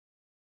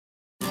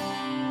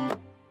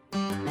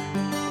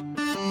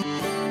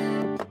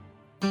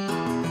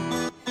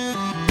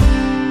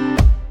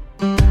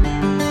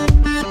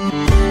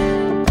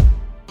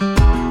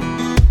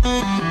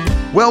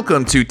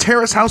Welcome to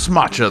Terrace House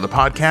Matcha, the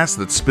podcast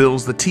that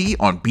spills the tea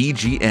on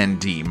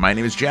BGND. My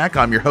name is Jack.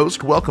 I'm your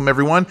host. Welcome,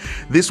 everyone.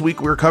 This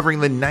week, we're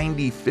covering the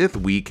 95th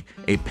week,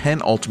 A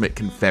Penultimate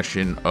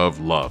Confession of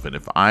Love. And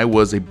if I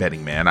was a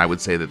betting man, I would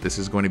say that this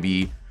is going to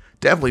be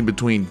definitely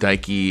between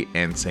Daiki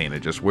and Sana.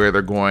 Just where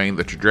they're going,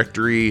 the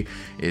trajectory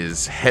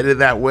is headed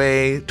that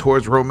way,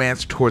 towards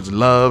romance, towards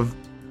love,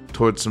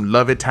 towards some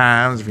lovey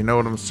times, if you know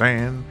what I'm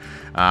saying.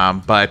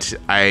 But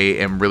I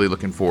am really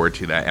looking forward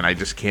to that, and I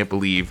just can't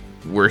believe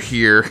we're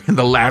here in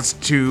the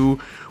last 2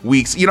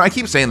 weeks. You know, I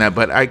keep saying that,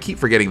 but I keep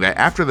forgetting that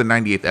after the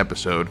 98th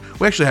episode,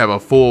 we actually have a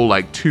full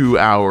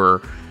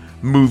 2-hour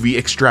movie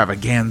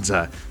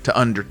extravaganza to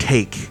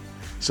undertake.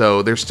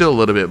 So there's still a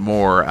little bit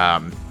more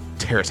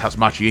Terrace House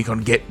Matcha. You ain't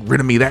gonna get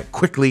rid of me that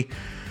quickly.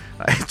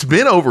 It's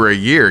been over a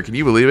year. Can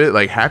you believe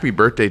it? Happy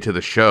birthday to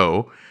the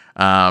show.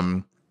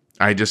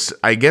 I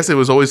guess it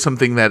was always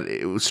something that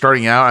it was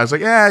starting out. I was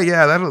like, yeah,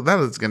 that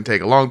is going to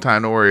take a long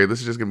time. Don't worry.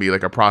 This is just going to be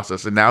a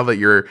process. And now that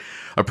you're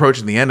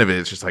approaching the end of it,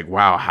 it's just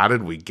wow, how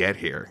did we get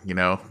here?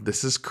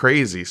 This is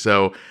crazy.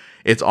 So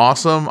it's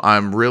awesome.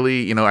 I'm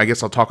really, I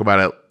guess I'll talk about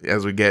it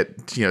as we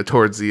get,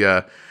 towards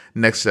the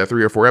next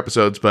 3 or 4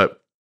 episodes. But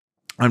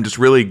I'm just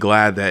really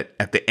glad that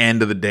at the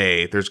end of the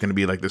day, there's going to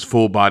be this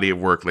full body of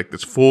work,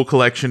 this full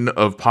collection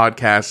of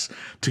podcasts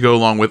to go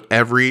along with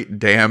every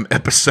damn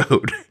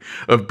episode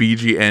of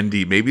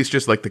BGND. Maybe it's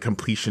just the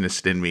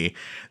completionist in me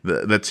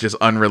that's just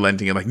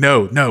unrelenting and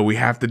no, we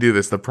have to do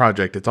this. The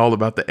project, it's all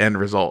about the end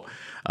result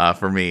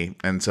for me.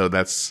 And so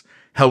that's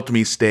helped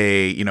me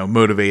stay,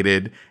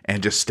 motivated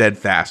and just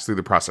steadfast through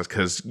the process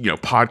because,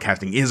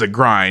 podcasting is a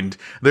grind.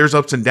 There's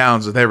ups and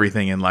downs with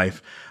everything in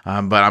life.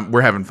 But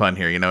we're having fun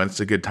here, and it's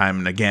a good time.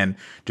 And again,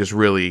 just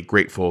really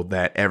grateful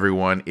that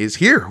everyone is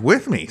here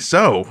with me.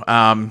 So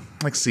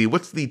let's see,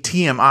 what's the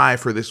TMI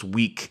for this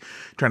week?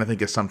 Trying to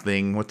think of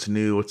something. What's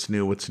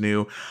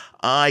new?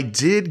 I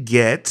did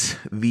get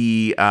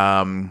the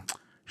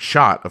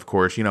shot, of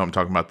course. I'm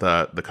talking about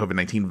the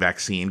COVID-19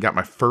 vaccine. Got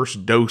my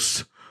first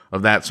dose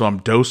of that, so I'm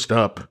dosed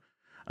up.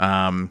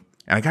 And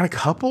I got a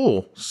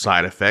couple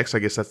side effects. I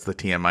guess that's the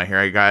TMI here.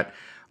 I got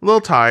a little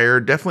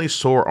tired, definitely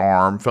sore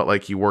arm, felt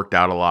like you worked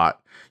out a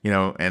lot,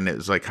 and it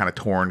was kind of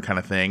torn kind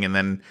of thing. And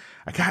then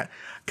I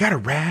got a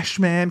rash,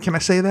 man. Can I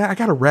say that? I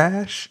got a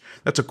rash.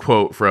 That's a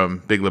quote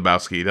from Big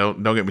Lebowski.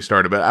 Don't get me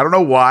started, but I don't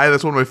know why.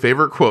 That's one of my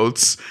favorite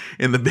quotes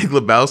in the Big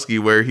Lebowski,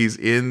 where he's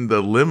in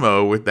the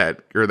limo with that,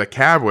 or the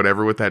cab,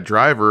 whatever, with that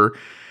driver.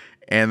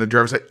 And the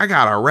driver's like, I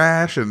got a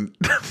rash. And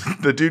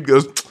the dude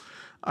goes,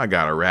 I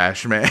got a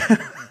rash, man.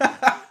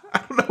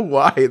 I don't know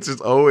why. It's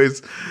just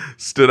always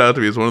stood out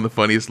to me as one of the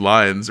funniest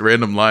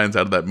random lines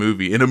out of that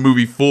movie, in a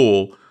movie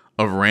full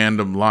of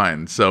random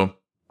lines. So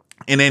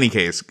in any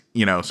case,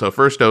 so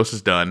first dose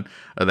is done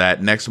of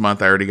that. Next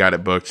month, I already got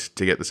it booked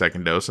to get the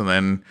second dose. And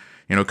then,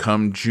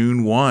 come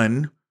June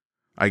 1,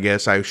 I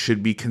guess I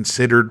should be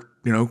considered,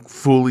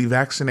 fully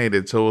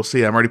vaccinated. So we'll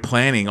see. I'm already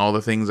planning all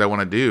the things I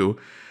want to do.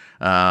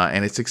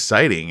 And it's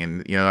exciting.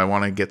 And, I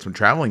want to get some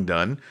traveling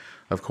done,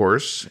 of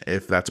course,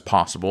 if that's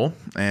possible.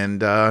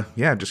 And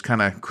just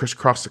kind of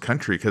crisscross the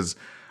country because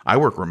I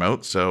work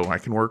remote, so I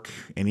can work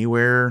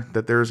anywhere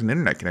that there's an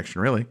internet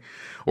connection, really,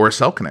 or a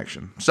cell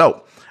connection.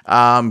 So,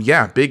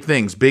 big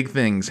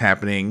things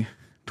happening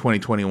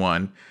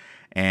 2021.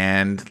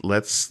 And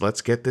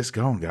let's get this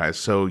going, guys.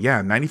 So,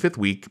 95th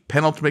week,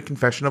 penultimate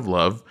confession of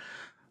love.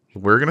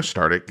 We're going to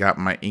start it. Got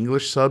my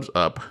English subs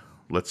up.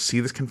 Let's see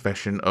this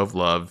confession of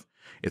love.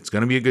 It's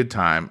going to be a good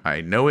time.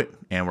 I know it.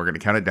 And we're going to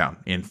count it down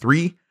in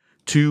 3,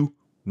 2,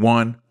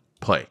 1,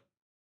 play.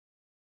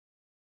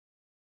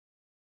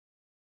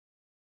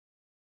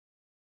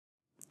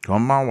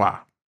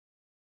 Konbanwa.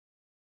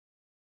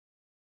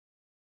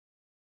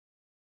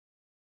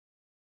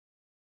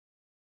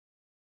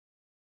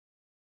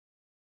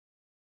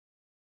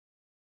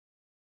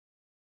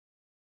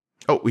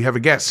 Oh, we have a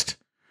guest.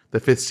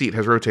 The 5th seat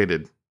has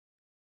rotated.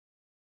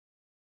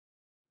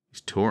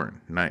 He's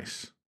touring.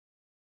 Nice.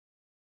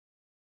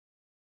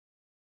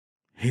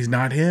 He's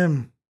not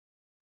him.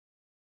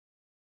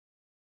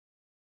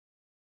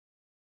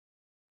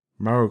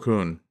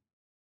 Maru-kun.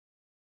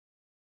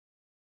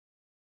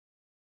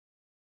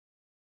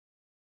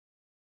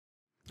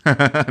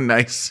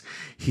 Nice.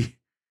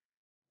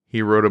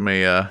 He wrote him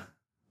a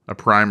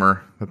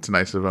primer. That's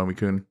nice of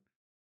Omi-kun.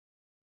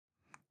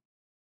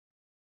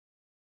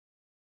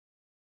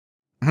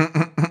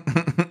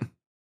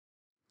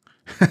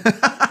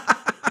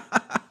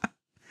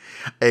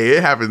 Hey,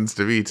 it happens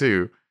to me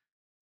too.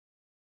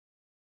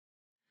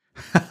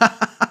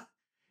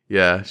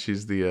 Yeah,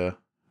 she's the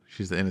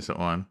innocent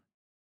one.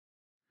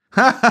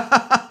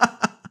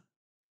 Wow,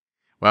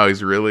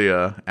 he's really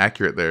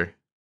accurate there.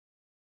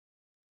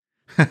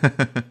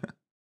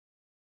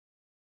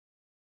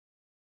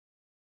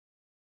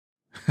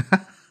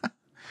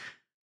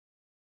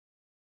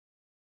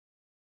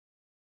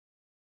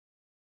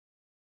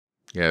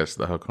 Yes,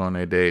 the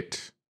Hakone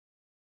date.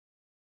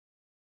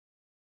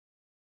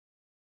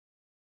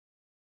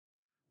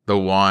 The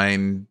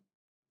wine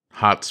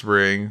hot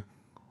spring.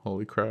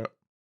 Holy crap.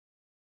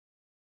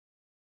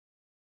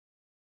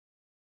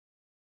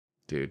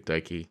 Dude,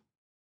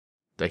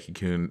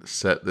 Daiki-kun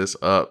set this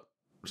up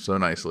so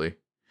nicely.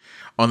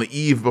 On the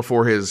eve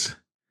before his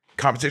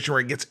competition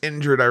where he gets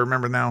injured, I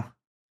remember now.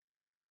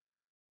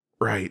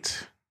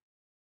 Right.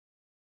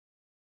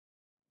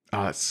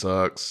 Oh, that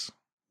sucks.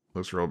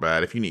 Looks real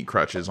bad. If you need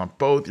crutches on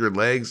both your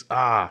legs,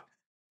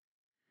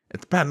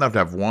 it's bad enough to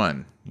have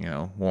one,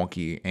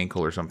 wonky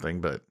ankle or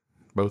something, but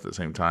both at the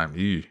same time.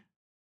 Ew.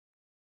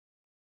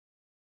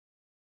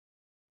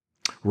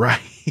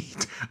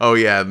 Right. Oh,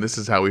 yeah, and this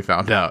is how we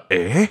found out.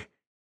 Eh?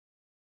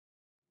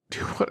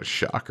 Dude, what a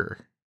shocker.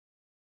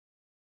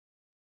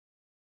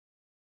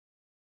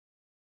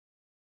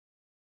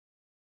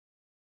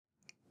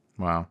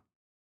 Wow.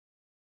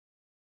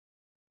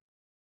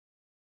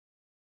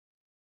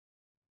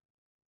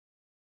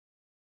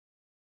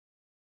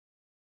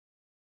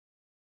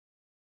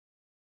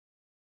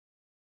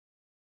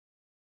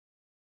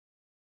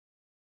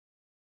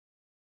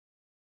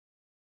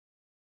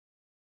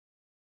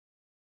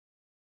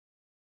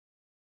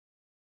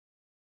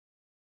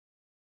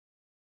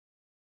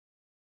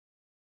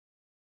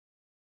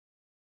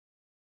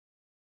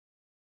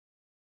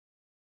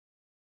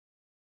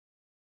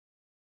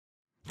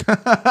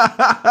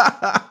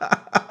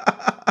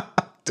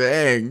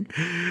 Dang.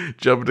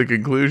 Jumping to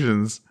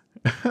conclusions.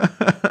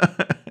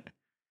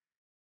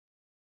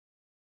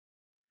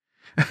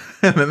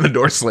 And then the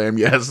door slam.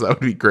 Yes, that would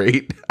be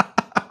great.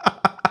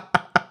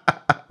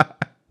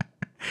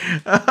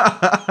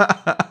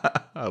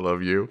 I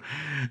love you.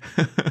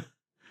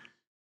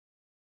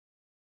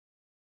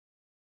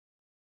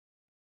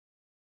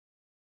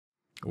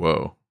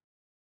 Whoa.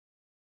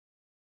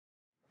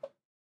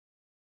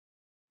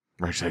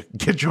 Right, like,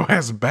 get your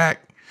ass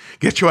back.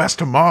 Get your ass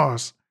to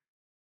Mars.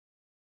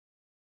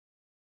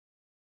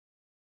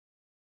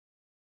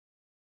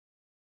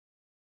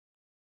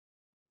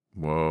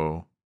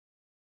 Whoa.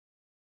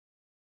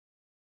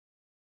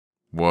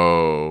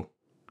 Whoa.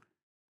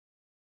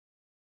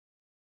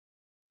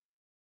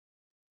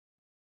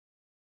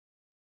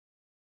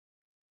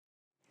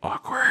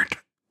 Awkward.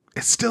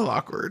 It's still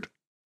awkward.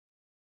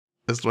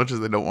 As much as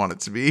they don't want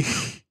it to be.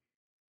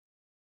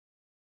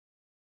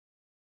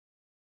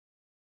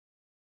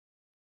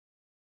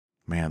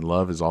 Man,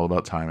 love is all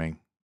about timing.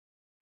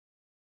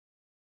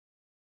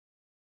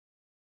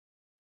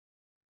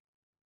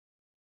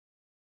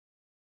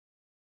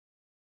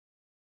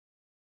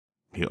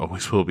 He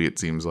always will be, it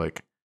seems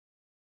like.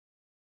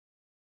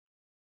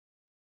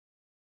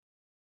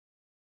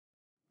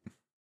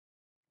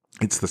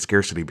 It's the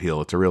scarcity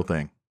appeal. It's a real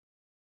thing.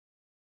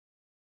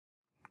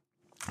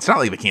 It's not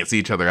like they can't see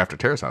each other after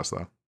Terrace House,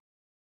 though.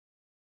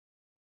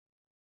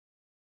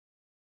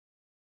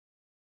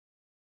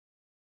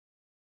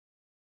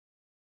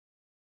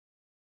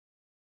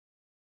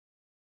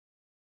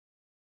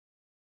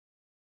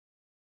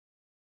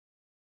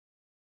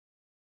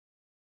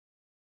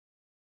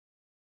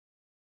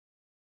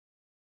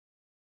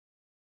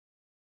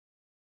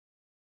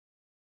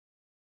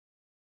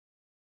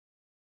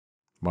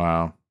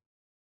 Wow.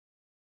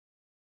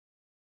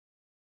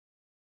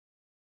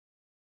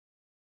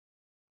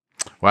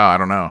 Wow, I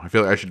don't know. I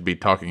feel like I should be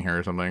talking here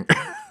or something.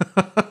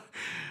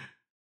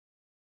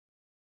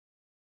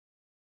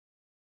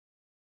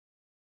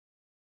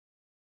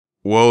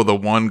 Whoa, the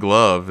one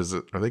glove.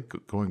 Are they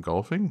going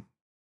golfing?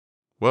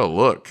 Well,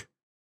 look.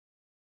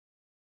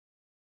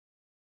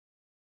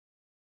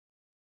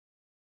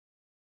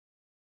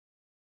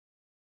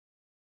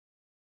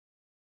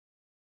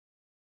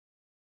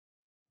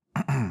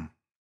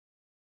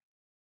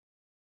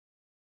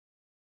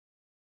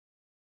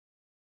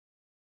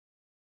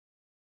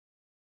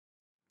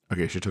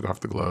 Okay, she took off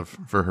the glove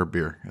for her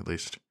beer, at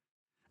least.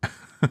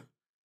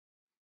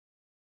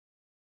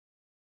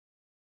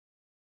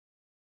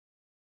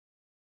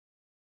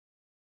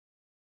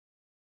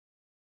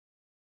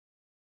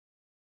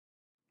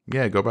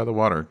 Yeah, go by the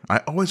water. I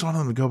always wanted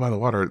them to go by the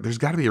water. There's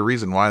got to be a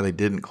reason why they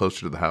didn't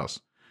closer to the house.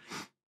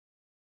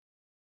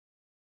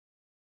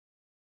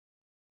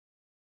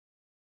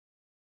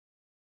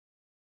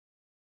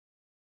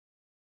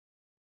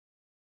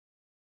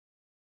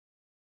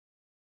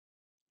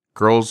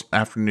 Girls'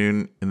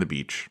 afternoon in the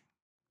beach.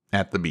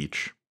 At the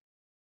beach.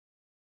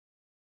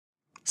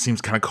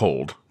 Seems kind of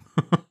cold.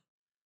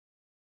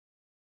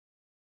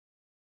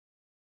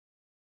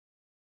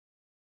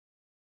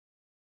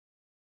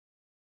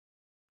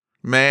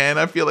 Man,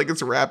 I feel like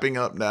it's wrapping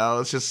up now.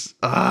 It's just,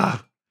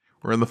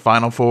 we're in the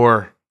final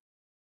four.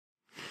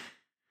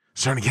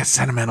 Starting to get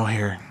sentimental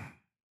here.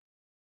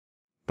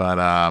 But,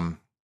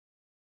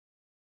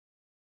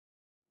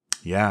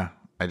 yeah,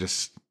 I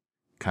just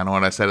kind of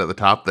what I said at the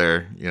top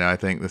there. I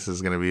think this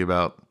is going to be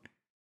about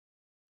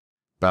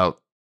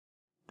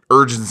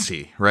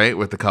urgency, right,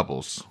 with the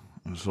couples.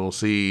 So we'll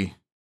see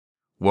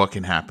what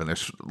can happen.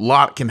 There's a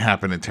lot can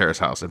happen in Terrace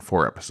House in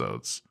 4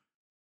 episodes.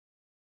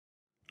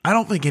 I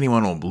don't think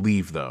anyone will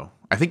leave, though.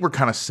 I think we're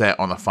kind of set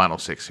on the final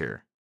 6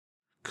 here.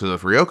 Because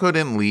if Ryoko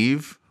didn't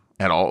leave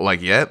at all,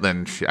 yet,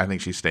 then I think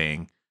she's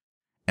staying.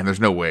 And there's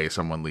no way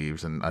someone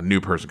leaves and a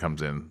new person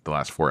comes in the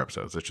last 4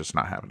 episodes. It's just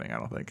not happening, I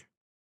don't think.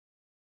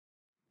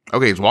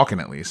 Okay, he's walking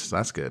at least.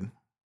 That's good.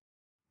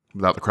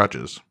 Without the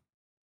crutches.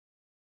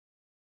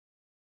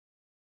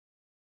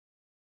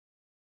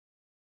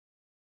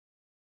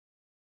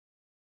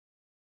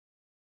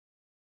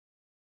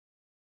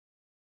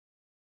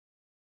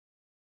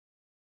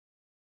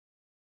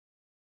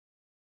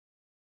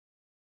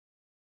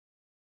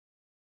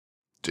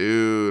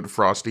 Dude,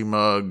 frosty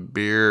mug,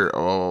 beer.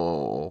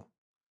 Oh,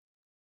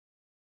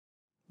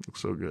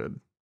 looks so good.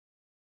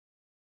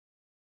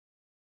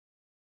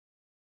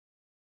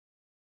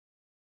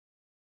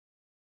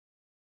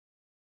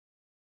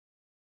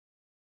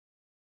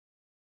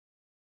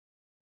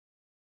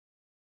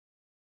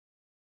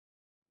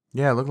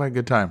 Yeah, it looked like a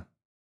good time.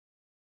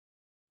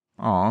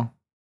 Aw.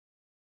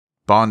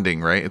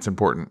 Bonding, right? It's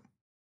important.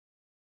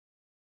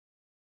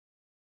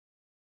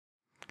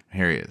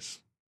 Here he is.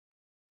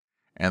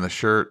 And the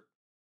shirt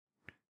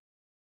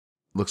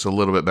looks a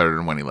little bit better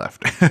than when he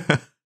left.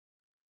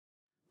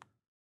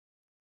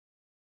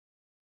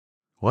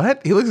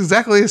 What? He looks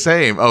exactly the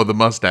same. Oh, the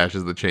mustache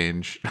is the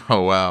change.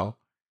 Oh, wow.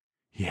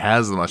 He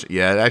has the mustache.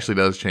 Yeah, it actually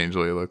does change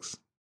the way he looks.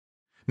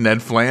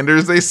 Ned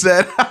Flanders, they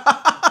said.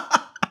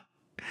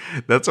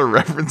 That's a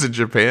reference in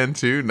Japan,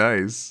 too.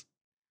 Nice.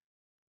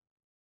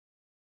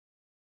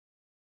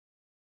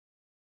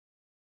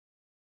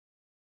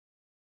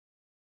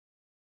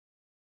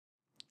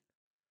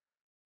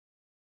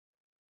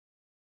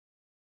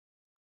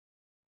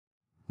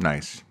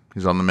 Nice.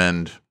 He's on the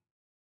mend.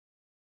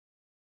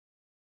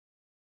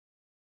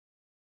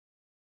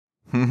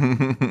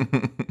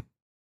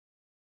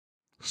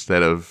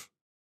 Instead of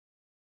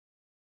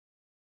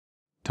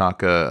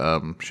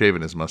Taka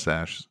shaving his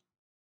mustache,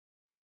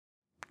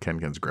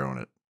 Ken's growing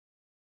it.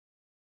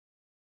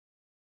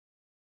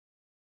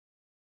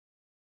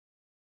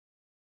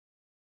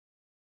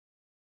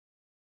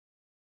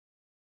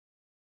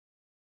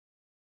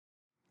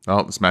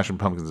 Oh, the Smashing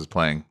Pumpkins is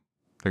playing.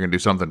 They're going to do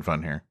something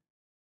fun here.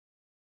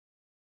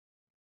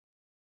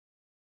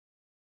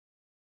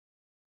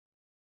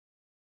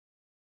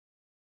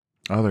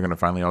 Oh, they're going to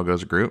finally all go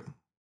as a group?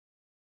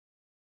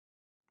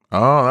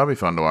 Oh, that'll be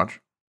fun to watch.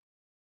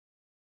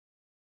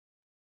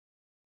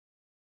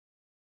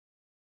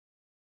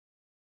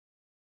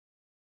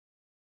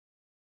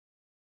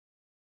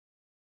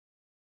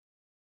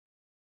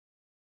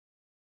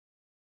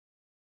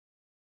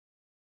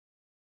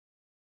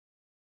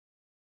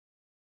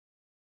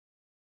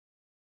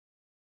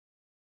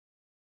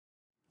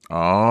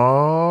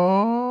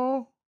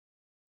 Oh.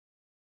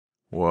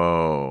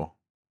 Whoa.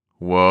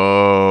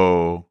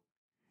 Whoa.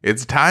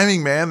 It's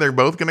timing, man. They're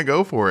both going to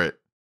go for it.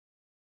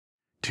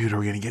 Dude, are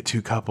we going to get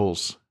two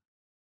couples?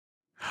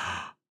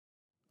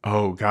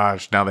 Oh,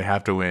 gosh. Now they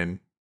have to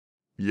win.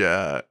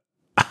 Yeah.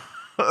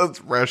 That's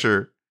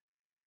pressure.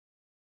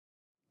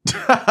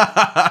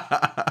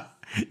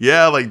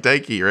 Yeah, like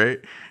Daiki, right?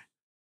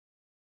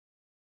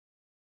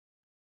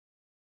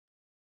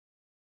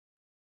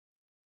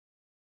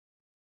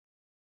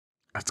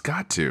 That's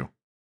got to.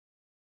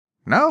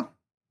 No?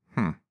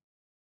 Hmm.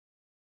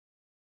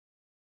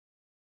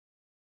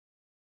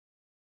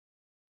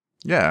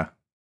 Yeah.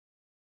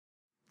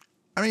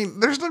 I mean,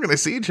 they're still going to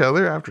see each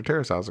other after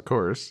Terrace House, of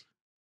course.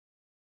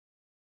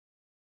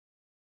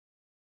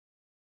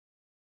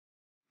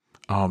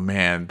 Oh,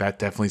 man. That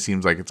definitely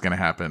seems like it's going to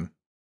happen.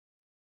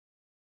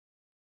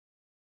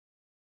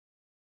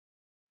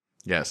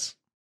 Yes.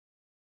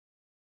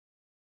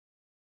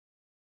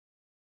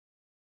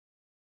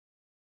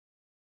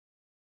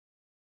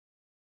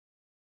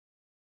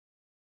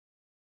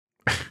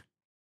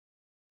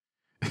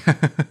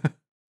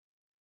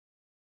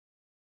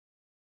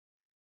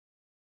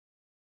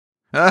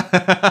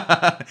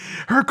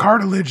 Her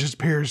cartilage is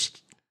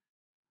pierced.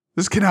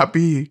 This cannot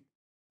be.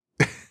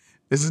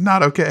 This is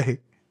not okay.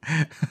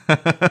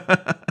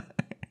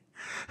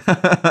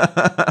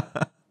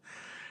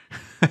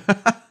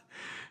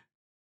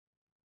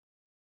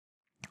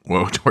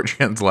 Whoa,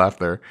 Torchan's laugh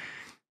there.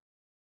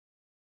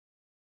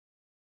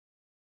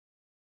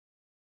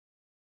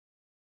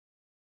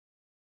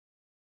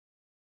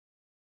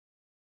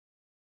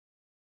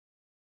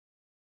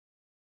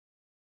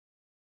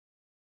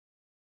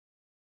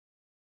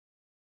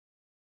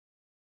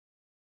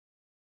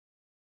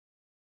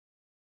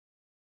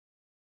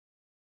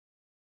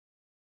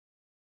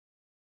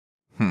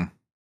 Hmm.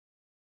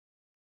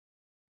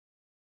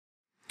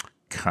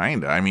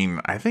 Kinda. I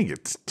mean, I think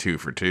it's 2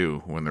 for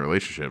 2 when the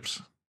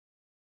relationships.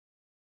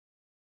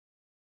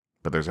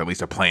 But there's at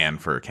least a plan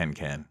for Ken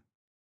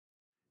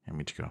and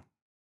Michiko.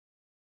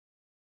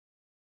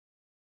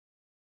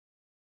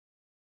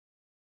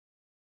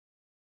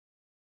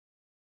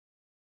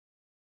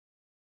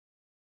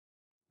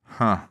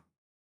 Huh.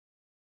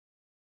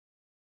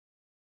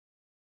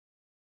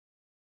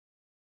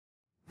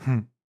 Hmm.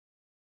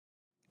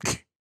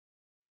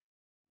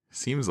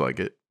 Seems like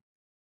it.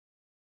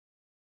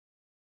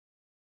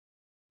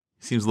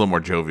 Seems a little more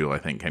jovial, I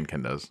think,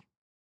 Ken does.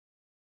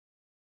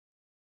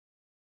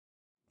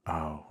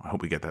 Oh, I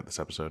hope we get that this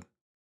episode.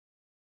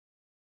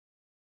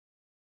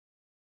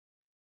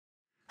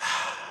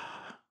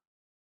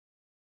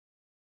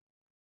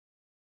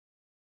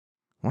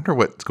 Wonder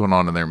what's going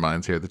on in their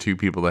minds here. The two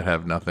people that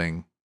have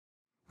nothing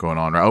going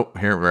on. Oh,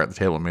 here we're at the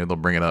table. Maybe they'll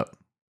bring it up.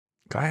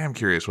 I am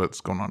curious what's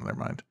going on in their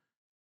mind.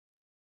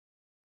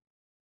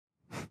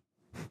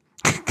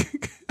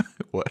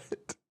 What?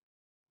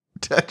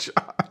 Touch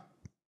on.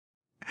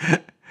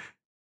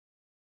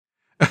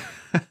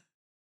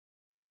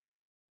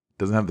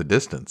 Doesn't have the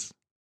distance.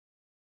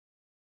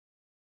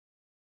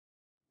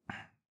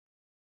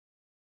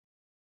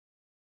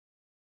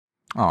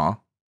 Aw.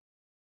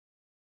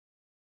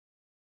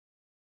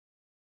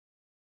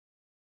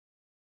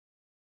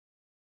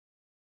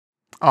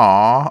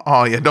 Aw.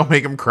 Oh, yeah, don't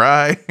make him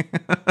cry.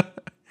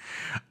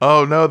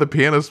 Oh, no, the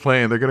piano's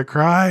playing. They're going to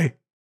cry.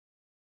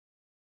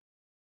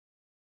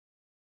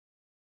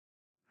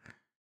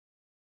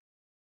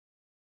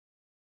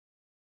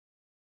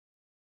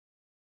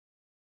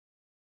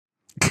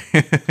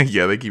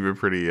 Yeah, they keep it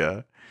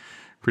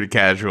pretty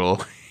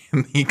casual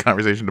in the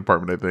conversation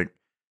department, I think.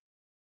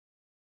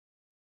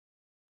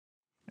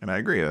 And I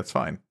agree, that's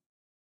fine.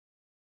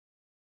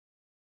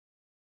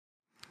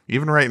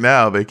 Even right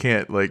now, they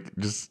can't like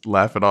just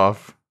laugh it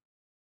off.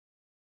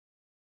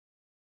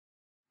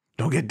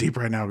 Don't get deep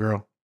right now,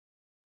 girl.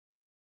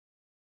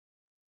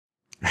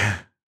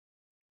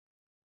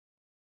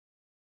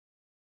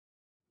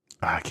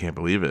 I can't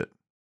believe it.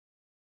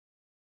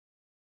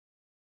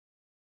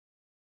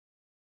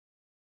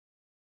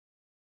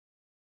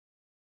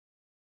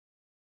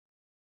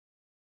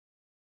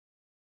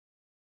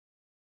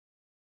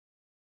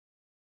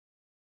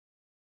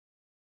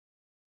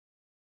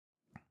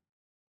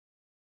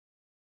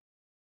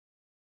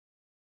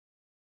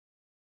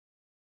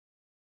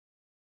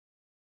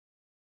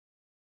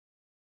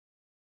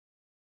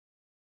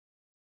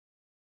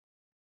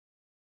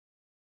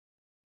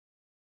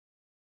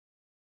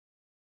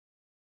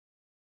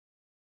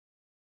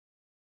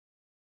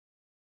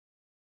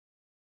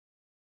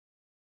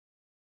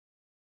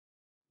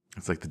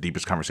 It's like the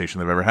deepest conversation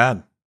they've ever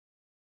had.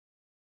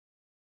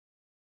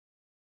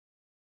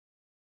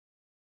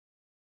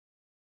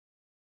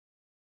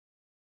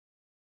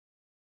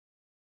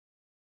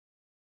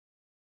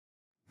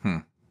 Hmm.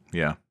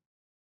 Yeah.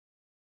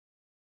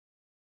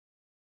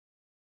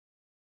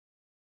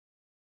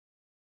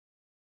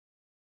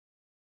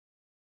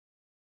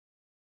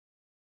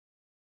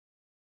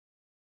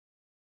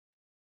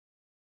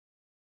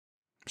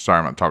 Sorry,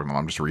 I'm not talking to them.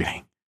 I'm just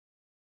reading.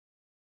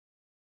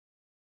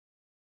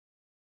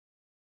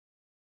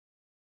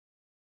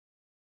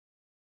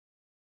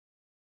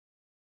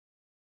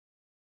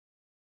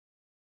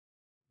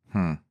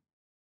 Hmm.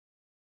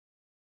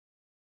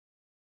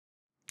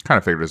 Kind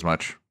of figured as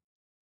much.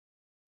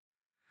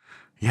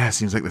 Yeah, it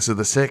seems like this is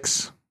the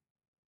 6.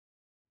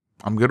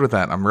 I'm good with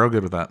that. I'm real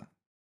good with that.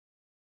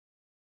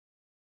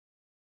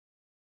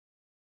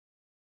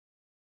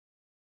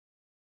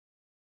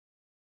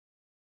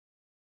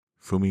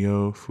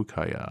 Fumio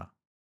Fukaya.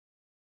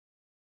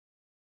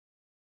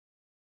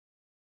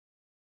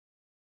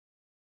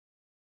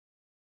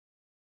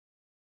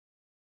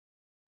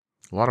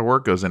 A lot of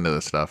work goes into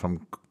this stuff.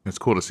 It's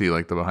cool to see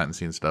like the behind the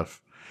scenes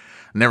stuff.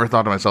 I never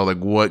thought to myself like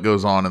what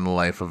goes on in the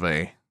life of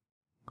a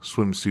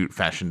swimsuit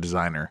fashion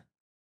designer.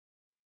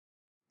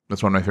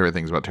 That's one of my favorite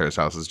things about Terrace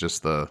House is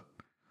just the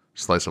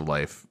slice of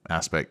life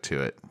aspect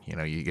to it. You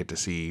know, you get to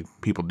see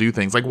people do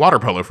things like water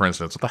polo, for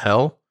instance. What the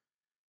hell?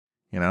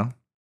 You know,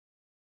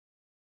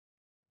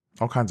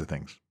 all kinds of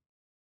things.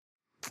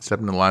 Step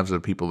into the lives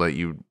of people that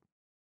you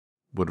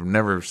would have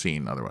never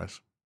seen otherwise.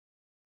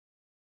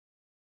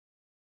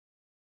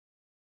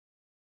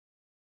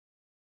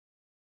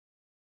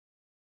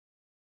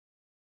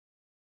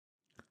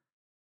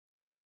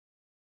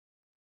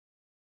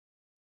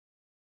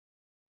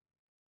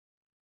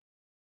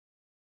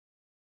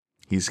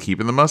 He's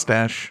keeping the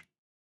mustache.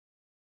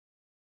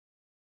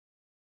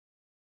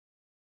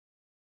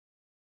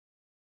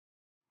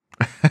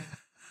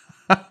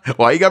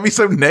 Why you got me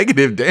so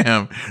negative?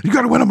 Damn. You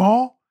got to win them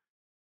all?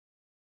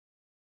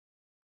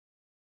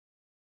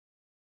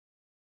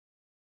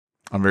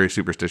 I'm very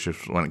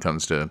superstitious when it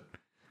comes to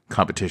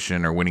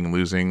competition or winning and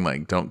losing.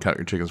 Like, don't count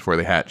your chickens before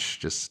they hatch.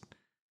 Just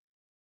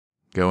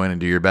go in and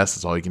do your best.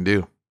 That's all you can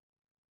do.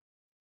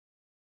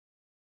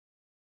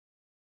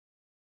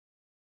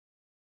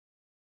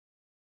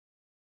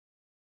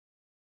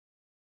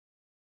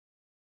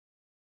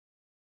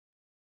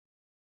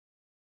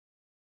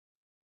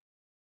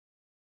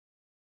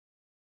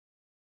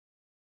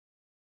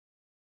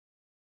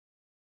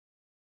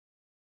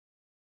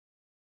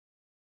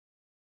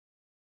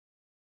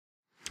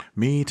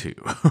 Me too.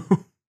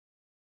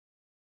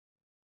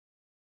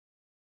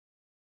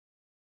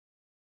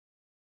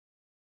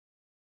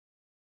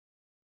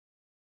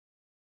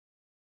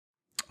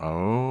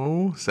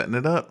 Oh, setting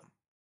it up.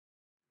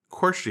 Of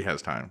course she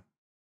has time.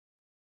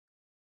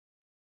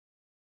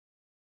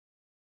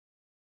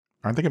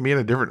 Aren't they gonna be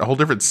in a whole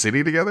different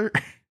city together?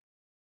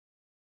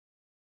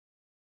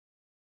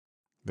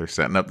 They're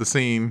setting up the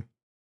scene.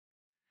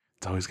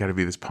 It's always got to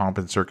be this pomp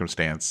and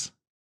circumstance.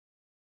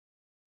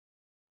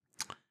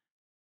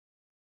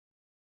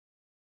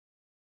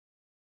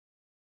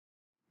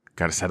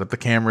 Got to set up the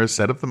cameras,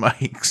 set up the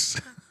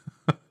mics.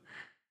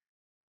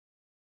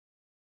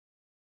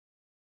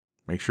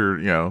 Make sure,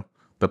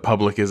 the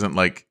public isn't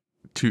like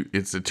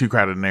it's a too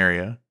crowded an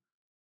area.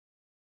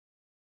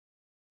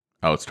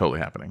 Oh, it's totally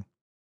happening.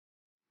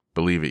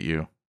 Believe it,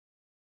 you.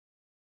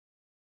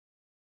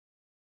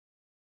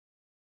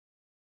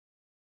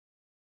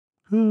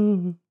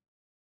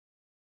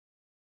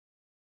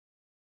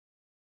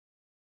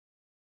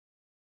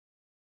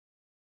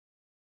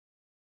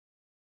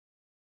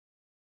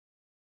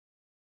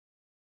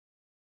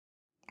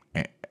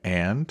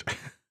 And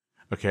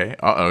okay.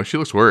 Uh-oh, she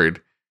looks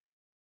worried.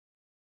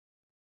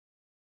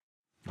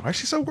 Why is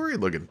she so worried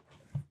looking?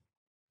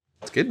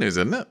 It's good news,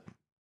 isn't it?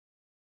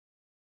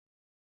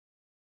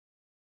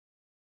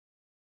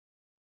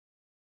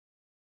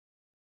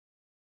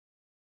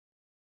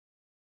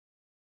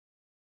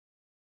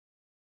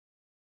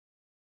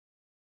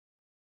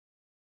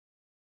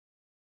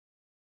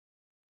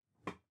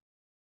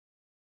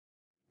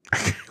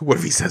 What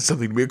if he says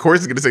something to me? Of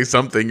course he's going to say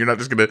something. You're not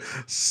just going to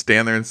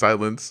stand there in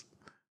silence.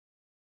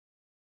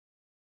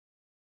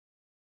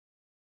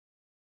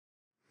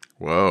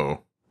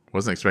 Whoa.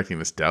 Wasn't expecting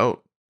this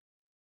doubt.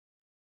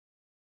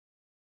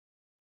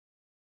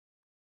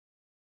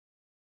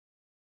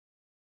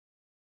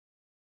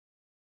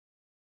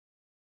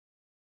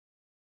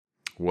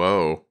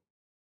 Whoa.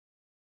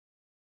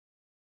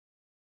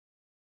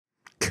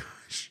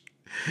 Gosh.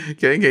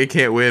 KK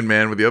can't win,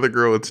 man. With the other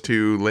girl, it's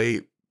too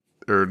late.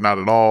 Or not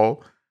at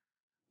all.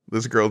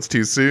 This girl, it's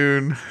too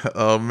soon.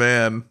 Oh,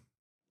 man.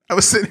 I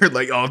was sitting here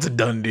like, oh, it's a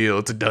done deal.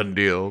 It's a done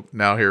deal.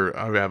 Now here,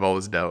 I have all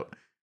this doubt.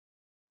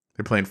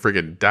 They're playing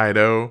friggin'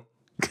 Dido.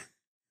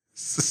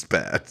 This is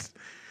bad.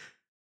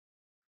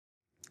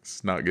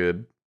 It's not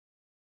good.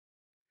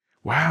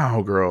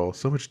 Wow, girl.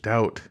 So much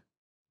doubt.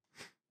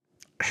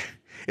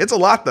 It's a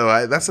lot,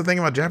 though. That's the thing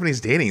about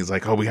Japanese dating. It's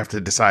like, oh, we have to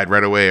decide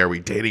right away. Are we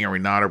dating? Are we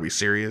not? Are we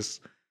serious?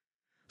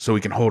 So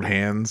we can hold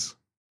hands.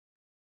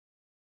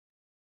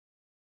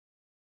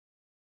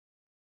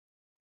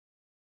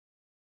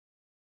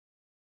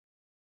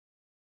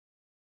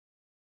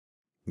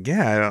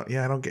 I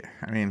don't get.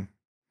 I mean,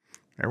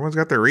 everyone's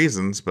got their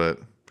reasons, but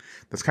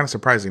that's kind of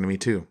surprising to me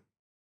too.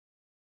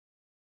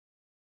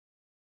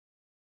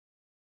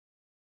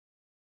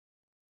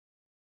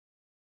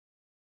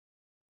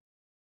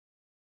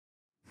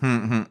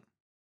 Hmm.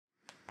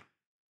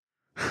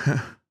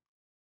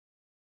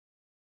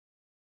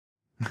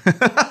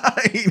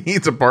 He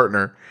needs a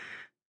partner.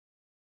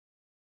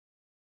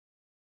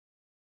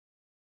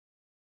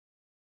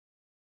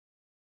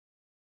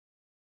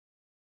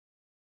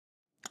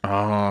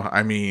 Oh,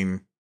 I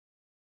mean,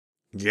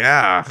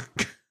 yeah,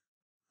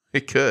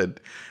 it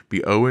could be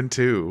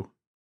 0-2.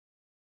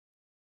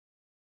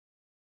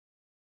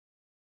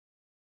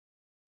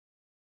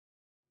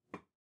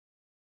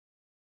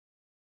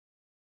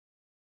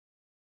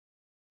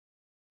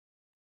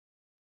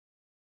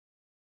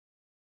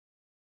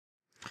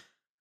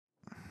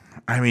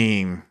 I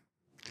mean,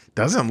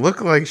 doesn't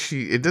look like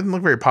it didn't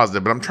look very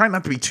positive, but I'm trying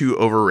not to be too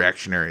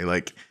overreactionary.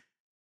 Like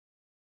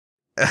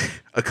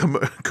a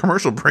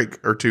commercial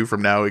break or two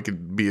from now, it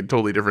could be a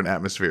totally different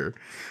atmosphere.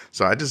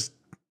 So I'm just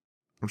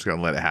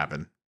gonna let it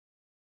happen.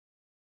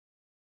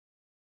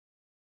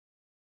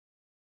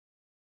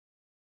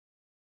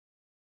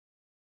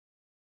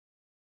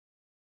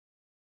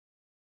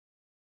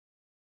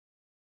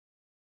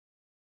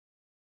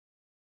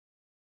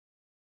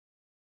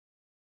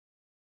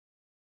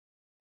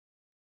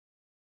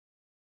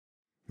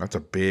 That's a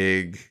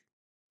big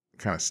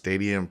kind of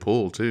stadium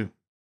pool too.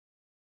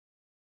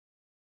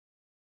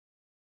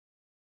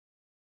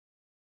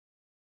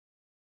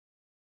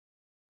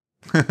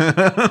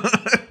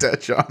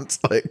 Dad John's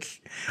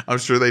like, I'm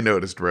sure they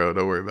noticed, bro.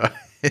 Don't worry about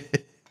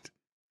it.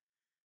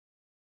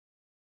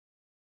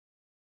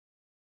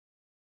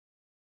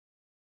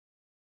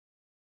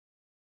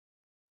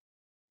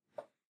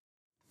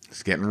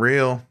 It's getting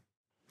real.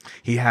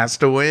 He has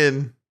to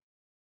win.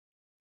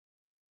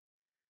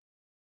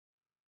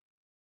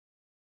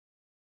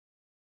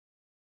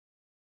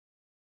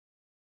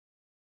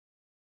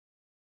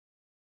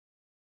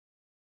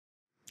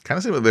 Kind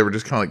of seemed like they were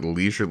just kind of like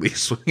leisurely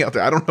swinging out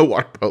there. I don't know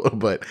water polo,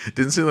 but it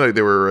didn't seem like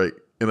they were like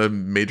in a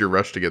major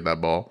rush to get that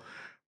ball.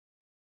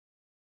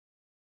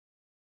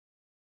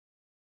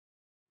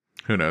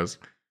 Who knows?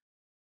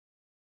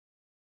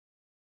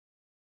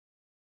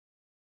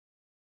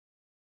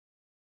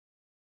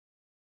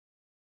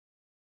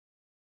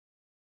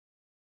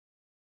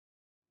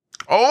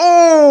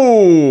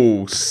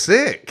 Oh,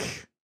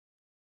 sick.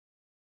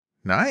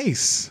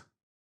 Nice.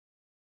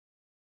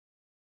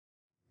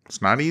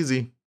 It's not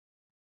easy.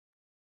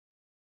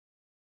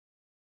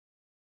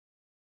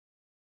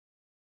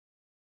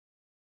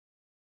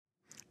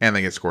 And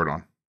they get scored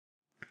on.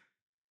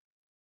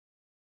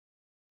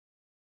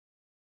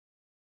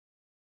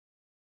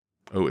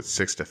 Oh, it's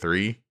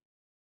 6-3.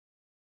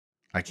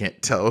 I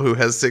can't tell who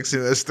has 6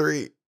 and who has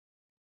 3.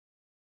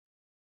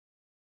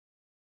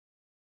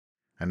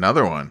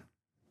 Another one.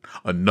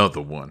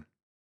 Another one.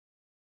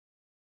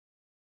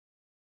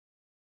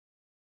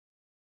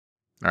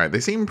 All right,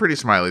 they seem pretty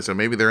smiley, so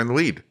maybe they're in the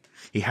lead.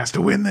 He has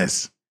to win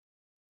this.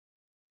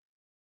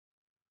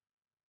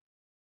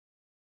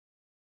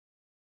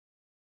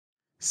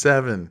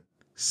 Seven,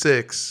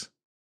 6,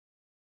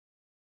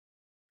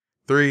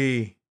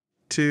 3,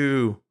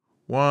 2,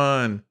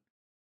 1.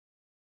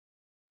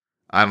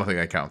 I don't think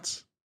that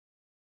counts.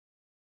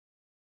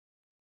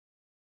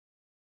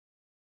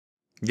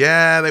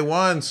 Yeah, they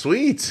won.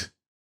 Sweet.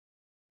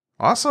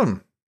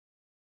 Awesome.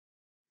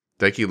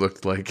 Decky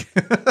looked like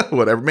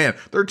whatever. Man,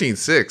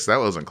 13-6. That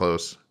wasn't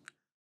close.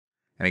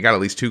 And he got at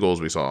least 2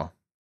 goals we saw.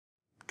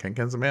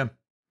 Ken's the man.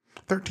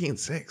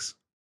 13-6.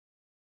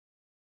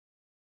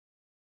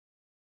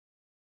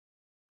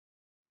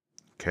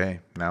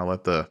 Okay, now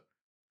let the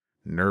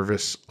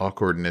nervous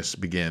awkwardness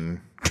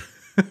begin.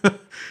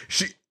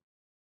 She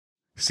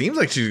seems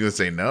like she's going to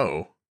say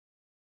no.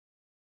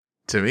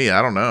 To me,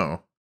 I don't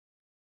know.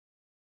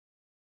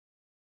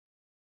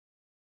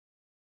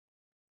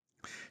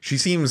 She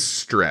seems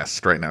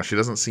stressed right now. She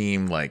doesn't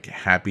seem like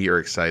happy or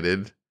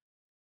excited.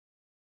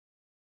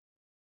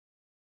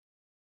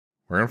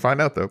 We're going to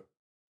find out though.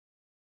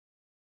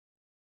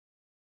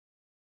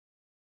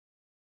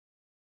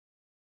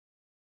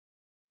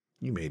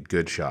 You made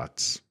good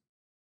shots.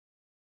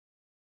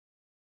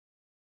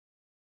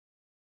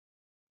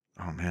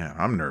 Oh man,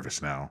 I'm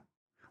nervous now.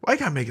 Why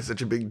gotta make it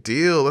such a big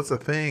deal? That's the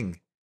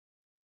thing.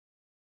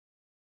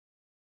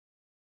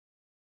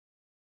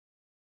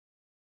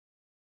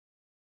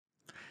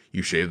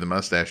 You shaved the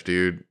mustache,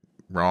 dude.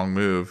 Wrong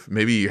move.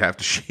 Maybe you have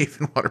to shave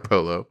in water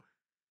polo.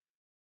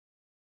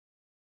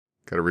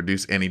 Gotta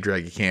reduce any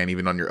drag you can,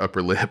 even on your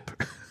upper lip.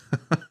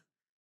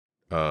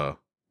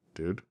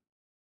 Dude.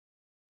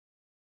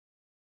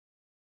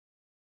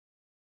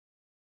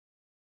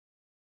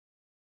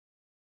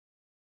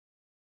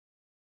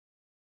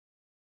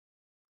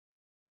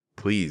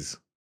 Please.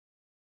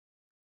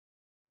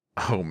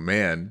 Oh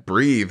man,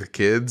 breathe,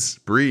 kids.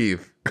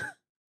 Breathe.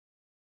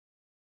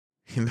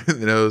 In the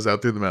nose,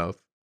 out through the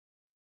mouth.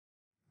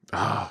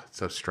 Ah, it's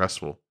so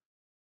stressful.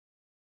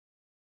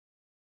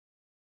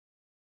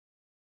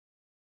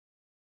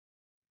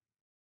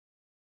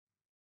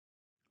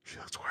 She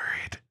looks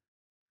worried.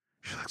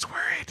 She looks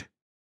worried.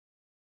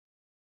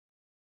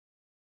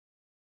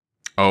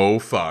 Oh,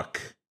 fuck.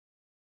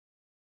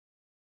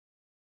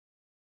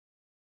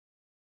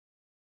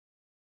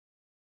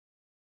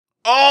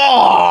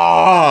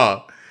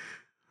 Oh!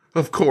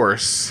 Of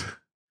course.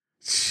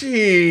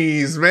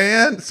 Jeez,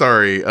 man.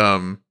 Sorry,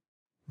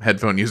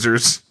 headphone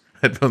users.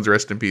 Headphones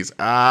rest in peace.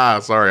 Ah,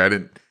 sorry, I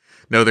didn't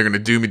know they're gonna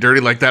do me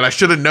dirty like that. I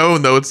should have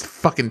known, though. It's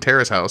fucking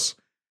Terrace House.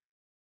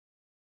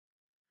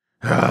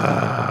 That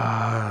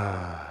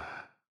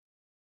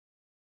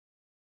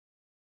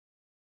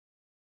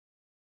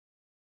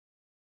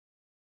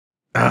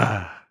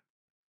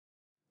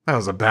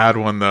was a bad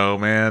one, though,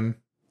 man.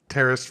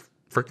 Terrace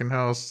freaking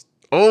House.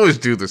 Always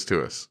do this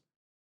to us.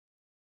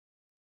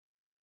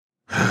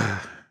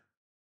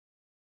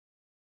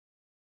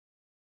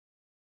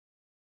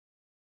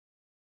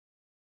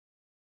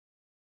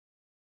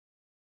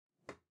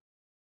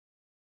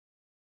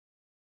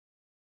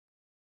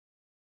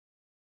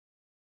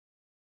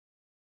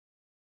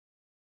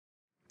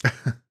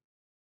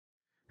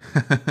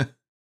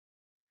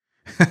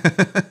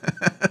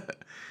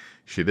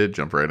 She did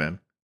jump right in.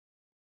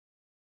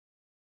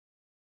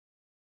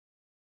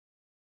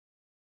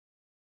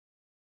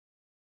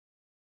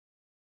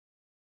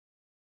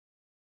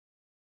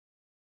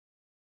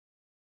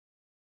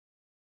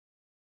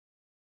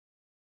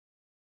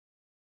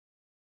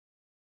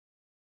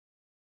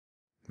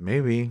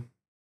 Maybe.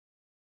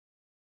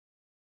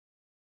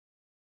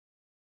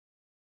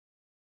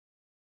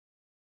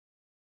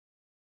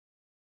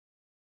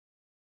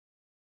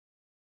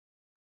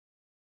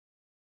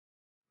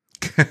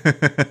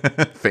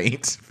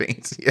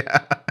 Faint.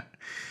 Yeah.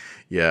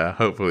 Yeah,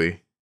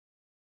 hopefully.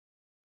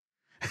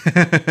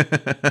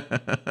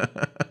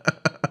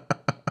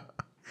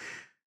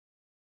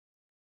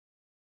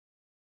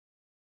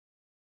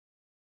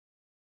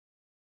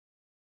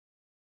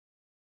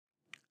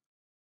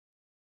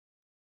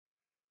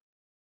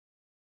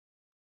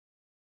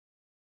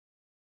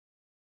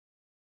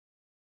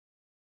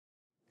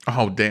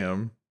 Oh,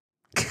 damn.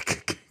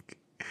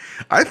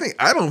 I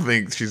don't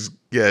think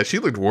she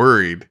looked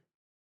worried.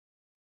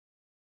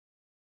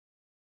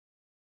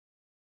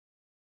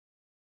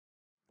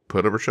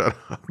 Put up or shut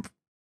up.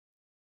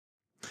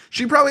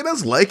 She probably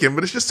does like him,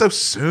 but it's just so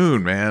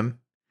soon, man.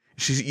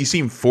 You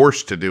seem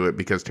forced to do it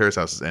because Terrace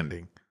House is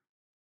ending.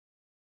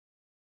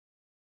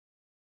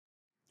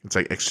 It's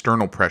like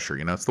external pressure,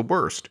 it's the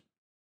worst.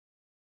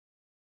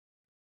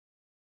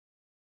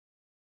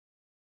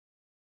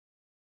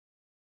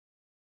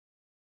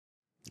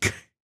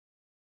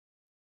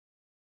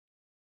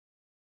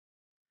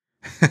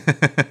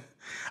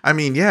 I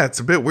mean, yeah, it's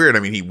a bit weird. I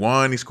mean, he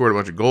won, he scored a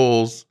bunch of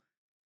goals.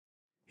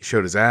 He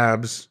showed his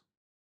abs.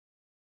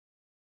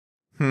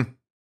 Yeah,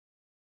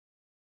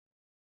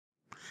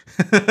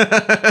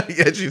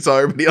 she saw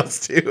everybody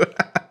else too.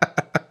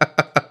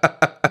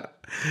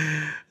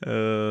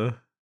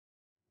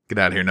 Get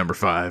out of here, number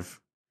 5.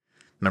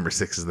 number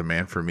 6 is the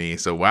man for me.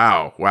 So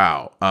wow.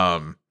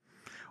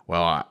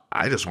 Well,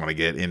 I just want to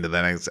get into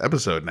the next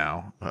episode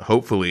now.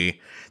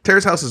 Hopefully,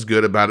 Terrace House is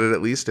good about it,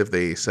 at least if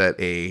they set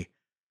a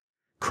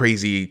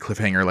crazy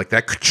cliffhanger like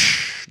that,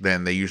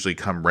 then they usually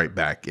come right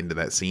back into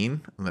that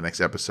scene in the next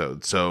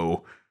episode.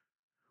 So,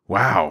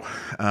 wow.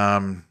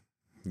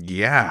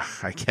 Yeah,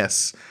 I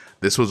guess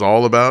this was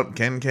all about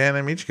Ken and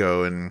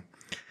Michiko, and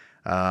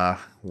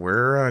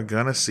we're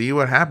gonna see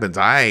what happens.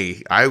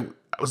 I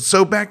was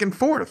so back and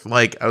forth.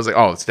 Like, I was like,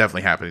 oh, it's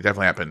definitely happened. It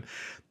definitely happened.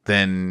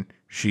 Then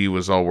she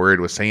was all worried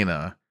with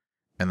Sana,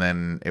 and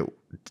then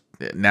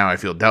now I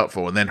feel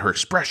doubtful. And then her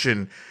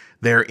expression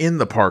there in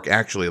the park,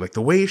 actually, like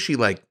the way she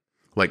like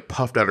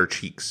puffed out her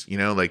cheeks,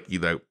 like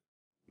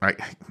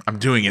I'm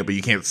doing it, but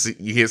you can't see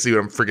what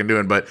I'm freaking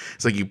doing. But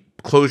it's like you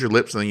close your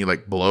lips and then you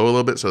like blow a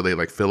little bit, so they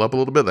like fill up a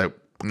little bit, like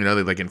they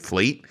like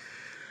inflate.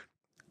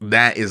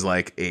 That is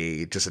like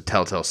just a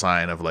telltale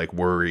sign of like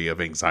worry, of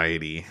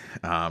anxiety.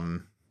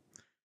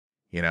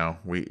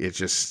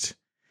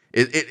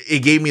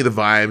 It gave me the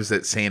vibes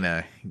that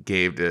Sana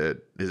gave to,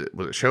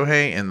 was it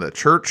Shohei in the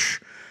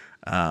church?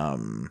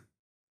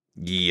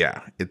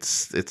 Yeah,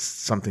 it's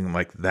something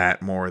like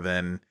that more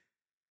than,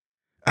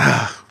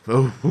 I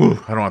don't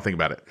want to think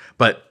about it,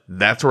 but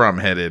that's where I'm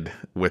headed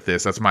with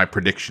this. That's my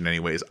prediction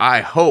anyways.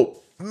 I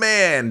hope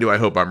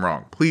I'm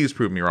wrong. Please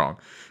prove me wrong,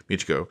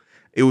 Michiko.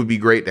 It would be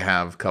great to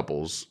have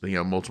couples,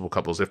 multiple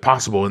couples if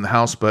possible in the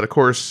house, but of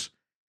course,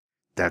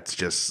 that's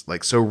just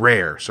like so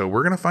rare. So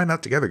we're going to find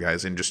out together,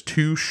 guys, in just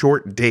 2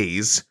 short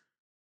days.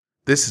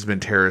 This has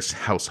been Terrace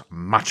House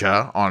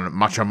Matcha on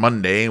Matcha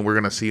Monday. We're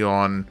going to see you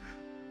on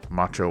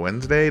Matcha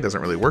Wednesday.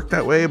 Doesn't really work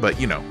that way,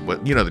 but you know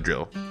the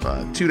drill.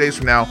 2 days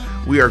from now,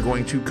 we are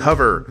going to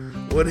cover,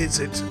 what is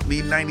it?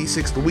 The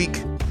 96th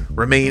week,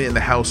 Remain in the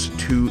House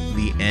to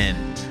the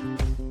End.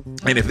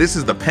 And if this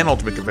is the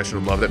penultimate confession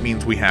of love, that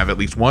means we have at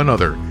least one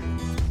other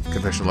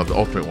confession of love, the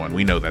ultimate one.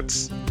 We know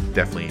that's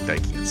definitely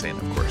Daiki and Sana,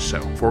 of course.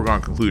 So,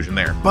 foregone conclusion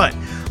there. But,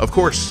 of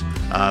course,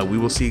 we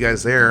will see you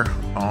guys there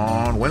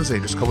on Wednesday,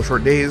 just a couple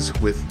short days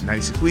with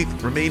 96th week,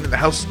 Remain in the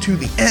House to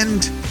the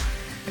End.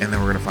 And then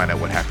we're going to find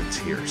out what happens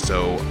here.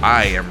 So,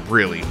 I am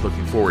really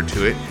looking forward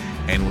to it.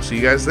 And we'll see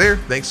you guys there.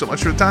 Thanks so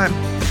much for the time.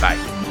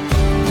 Bye.